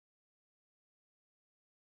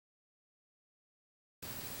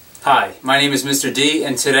Hi, my name is Mr. D,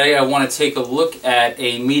 and today I want to take a look at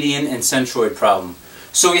a median and centroid problem.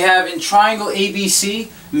 So we have in triangle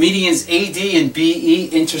ABC, medians AD and BE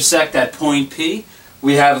intersect at point P.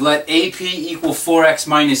 We have let AP equal 4x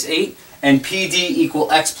minus 8 and PD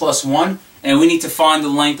equal x plus 1, and we need to find the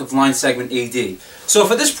length of line segment AD. So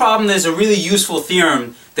for this problem, there's a really useful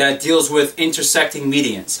theorem that deals with intersecting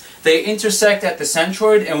medians. They intersect at the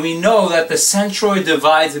centroid, and we know that the centroid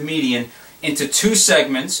divides a median into two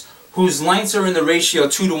segments whose lengths are in the ratio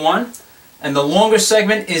 2 to 1, and the longer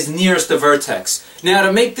segment is nearest the vertex. Now,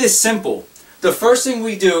 to make this simple, the first thing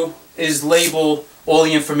we do is label all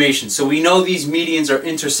the information. So we know these medians are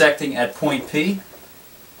intersecting at point P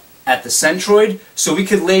at the centroid, so we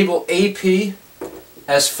could label AP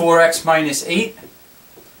as 4x minus 8,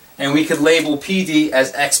 and we could label PD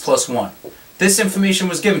as x plus 1. This information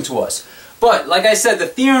was given to us. But, like I said, the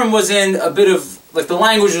theorem was in a bit of, like, the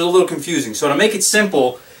language is a little confusing. So to make it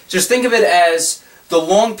simple, just think of it as the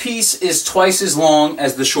long piece is twice as long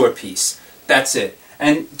as the short piece. That's it.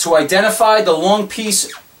 And to identify, the long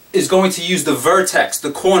piece is going to use the vertex,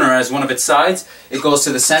 the corner, as one of its sides. It goes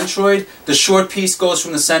to the centroid. The short piece goes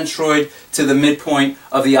from the centroid to the midpoint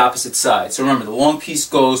of the opposite side. So remember, the long piece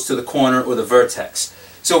goes to the corner or the vertex.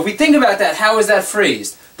 So if we think about that, how is that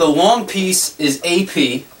phrased? The long piece is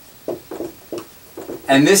AP,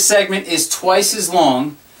 and this segment is twice as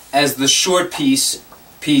long as the short piece,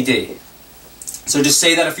 PD. So just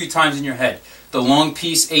say that a few times in your head. The long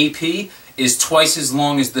piece, AP, is twice as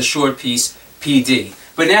long as the short piece, PD.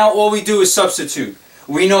 But now all we do is substitute.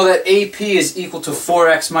 We know that AP is equal to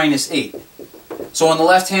 4x minus 8. So on the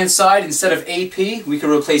left-hand side, instead of AP, we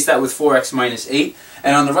can replace that with 4x minus 8.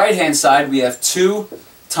 And on the right-hand side, we have 2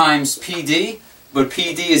 times PD, but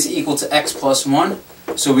PD is equal to x plus 1.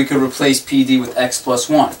 So we could replace PD with x plus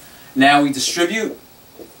 1. Now we distribute.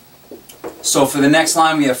 So for the next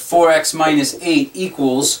line, we have 4x minus 8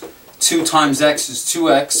 equals 2 times x is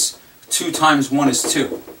 2x, 2 times 1 is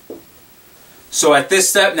 2. So at this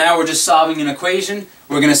step, now we're just solving an equation.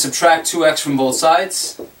 We're going to subtract 2x from both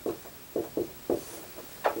sides.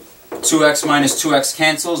 2x minus 2x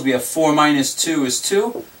cancels. We have 4 minus 2 is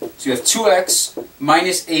 2. So you have 2x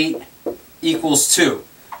minus 8 equals 2.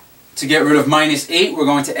 To get rid of minus 8, we're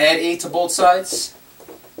going to add 8 to both sides.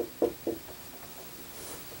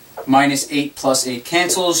 Minus 8 plus 8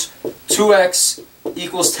 cancels. 2x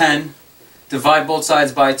equals 10. Divide both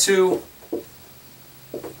sides by 2.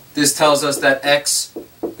 This tells us that x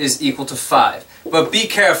is equal to 5. But be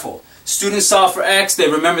careful. Students solve for x, they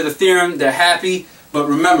remember the theorem, they're happy. But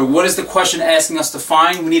remember, what is the question asking us to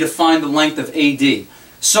find? We need to find the length of AD.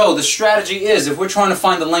 So the strategy is, if we're trying to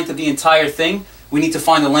find the length of the entire thing, we need to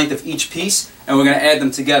find the length of each piece, and we're going to add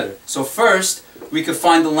them together. So first, we could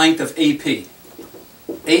find the length of AP.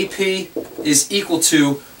 AP is equal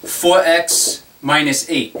to 4x minus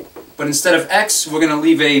 8. But instead of x, we're going to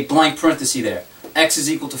leave a blank parenthesis there. X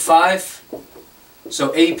is equal to 5.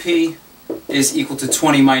 So AP is equal to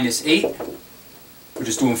 20 minus 8. We're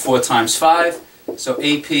just doing 4 times 5. So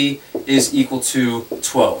AP is equal to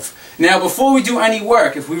 12. Now before we do any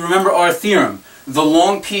work, if we remember our theorem, the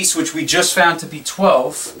long piece, which we just found to be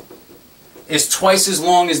 12, is twice as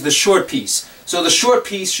long as the short piece. So the short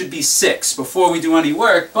piece should be 6 before we do any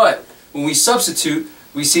work, but when we substitute,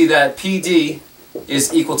 we see that PD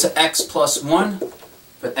is equal to x plus 1,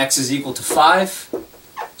 but x is equal to 5.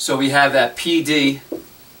 So we have that PD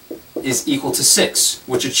is equal to 6,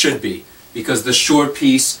 which it should be, because the short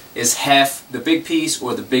piece is half the big piece,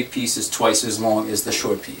 or the big piece is twice as long as the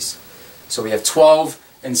short piece. So we have 12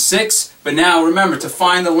 and 6, but now remember, to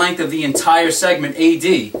find the length of the entire segment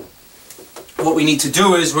AD, what we need to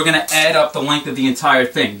do is we're going to add up the length of the entire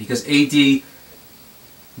thing, because AD,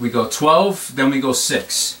 we go 12, then we go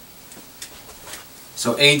 6.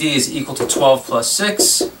 So AD is equal to 12 plus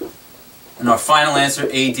 6, and our final answer,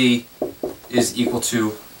 AD, is equal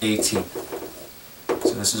to 18.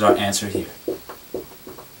 So this is our answer here.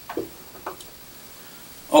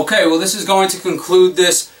 Okay, well, this is going to conclude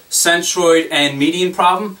this centroid and median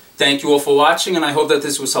problem. Thank you all for watching, and I hope that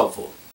this was helpful.